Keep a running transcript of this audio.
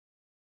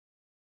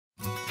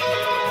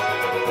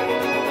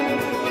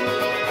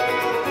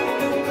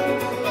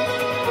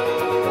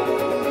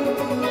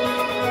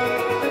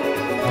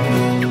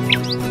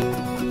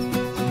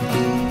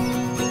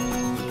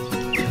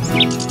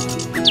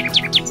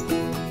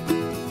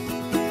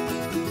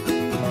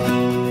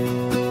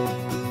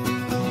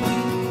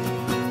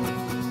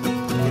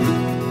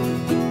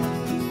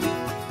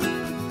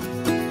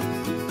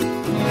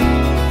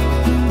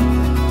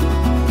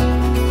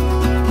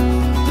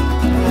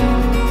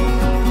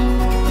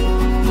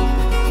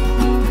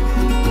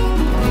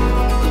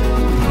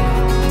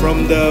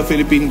the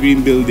Philippine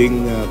Green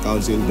Building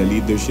Council, the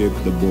leadership,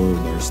 the board,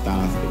 our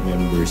staff, the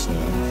members,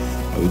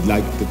 I would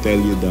like to tell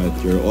you that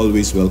you're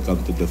always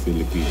welcome to the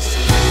Philippines.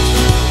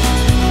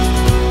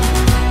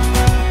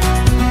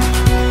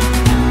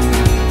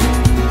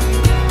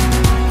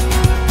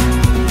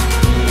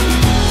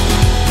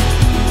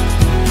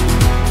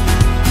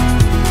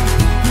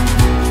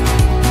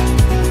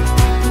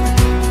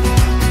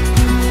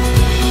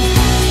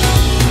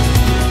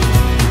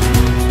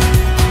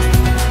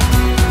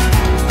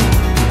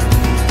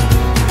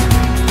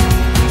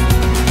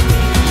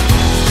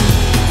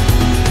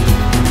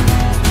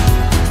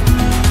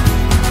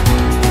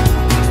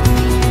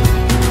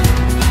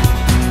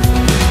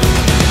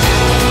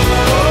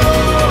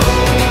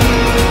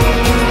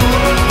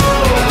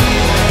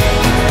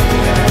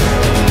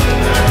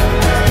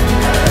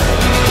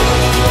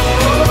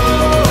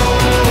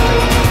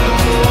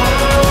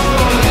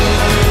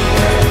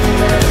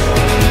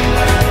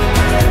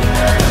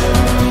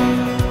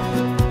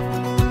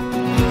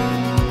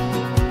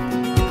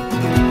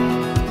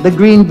 The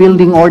Green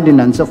Building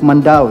Ordinance of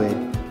Mandaue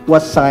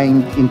was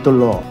signed into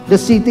law. The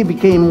city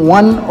became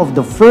one of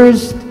the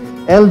first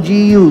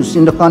LGUs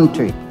in the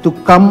country to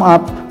come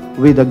up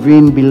with a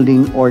Green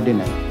Building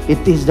Ordinance. It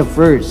is the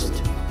first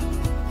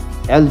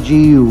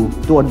LGU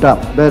to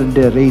adopt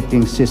BERDE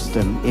rating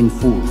system in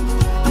full.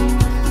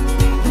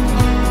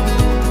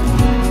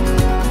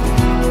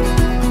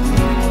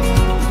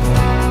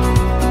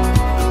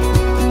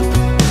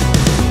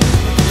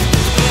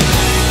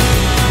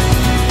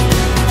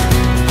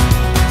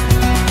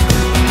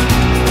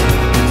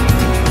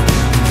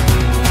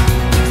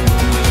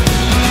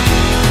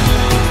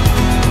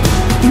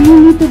 We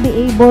need to be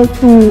able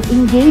to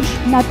engage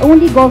not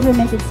only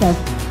government itself,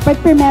 but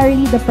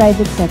primarily the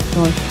private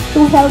sector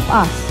to help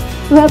us,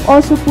 to help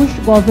also push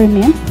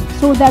government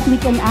so that we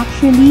can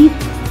actually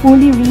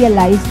fully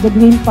realize the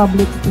Green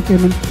Public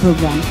Procurement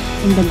Program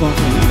in the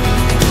government.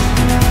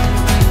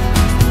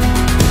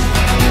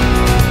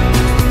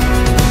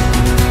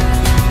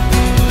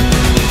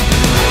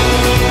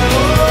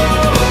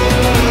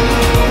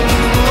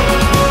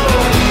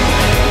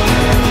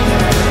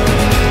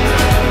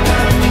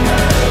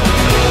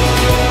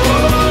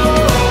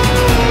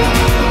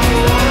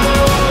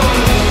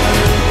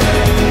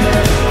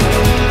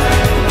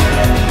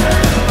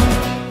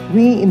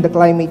 We in the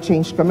Climate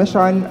Change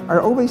Commission are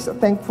always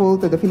thankful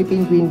to the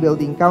Philippine Green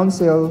Building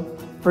Council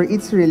for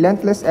its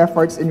relentless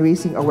efforts in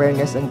raising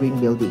awareness on green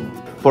building.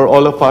 For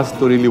all of us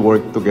to really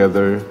work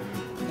together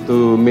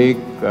to make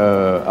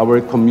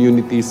our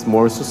communities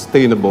more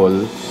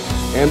sustainable,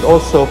 and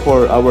also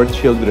for our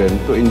children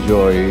to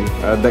enjoy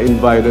the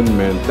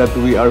environment that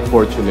we are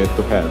fortunate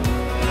to have.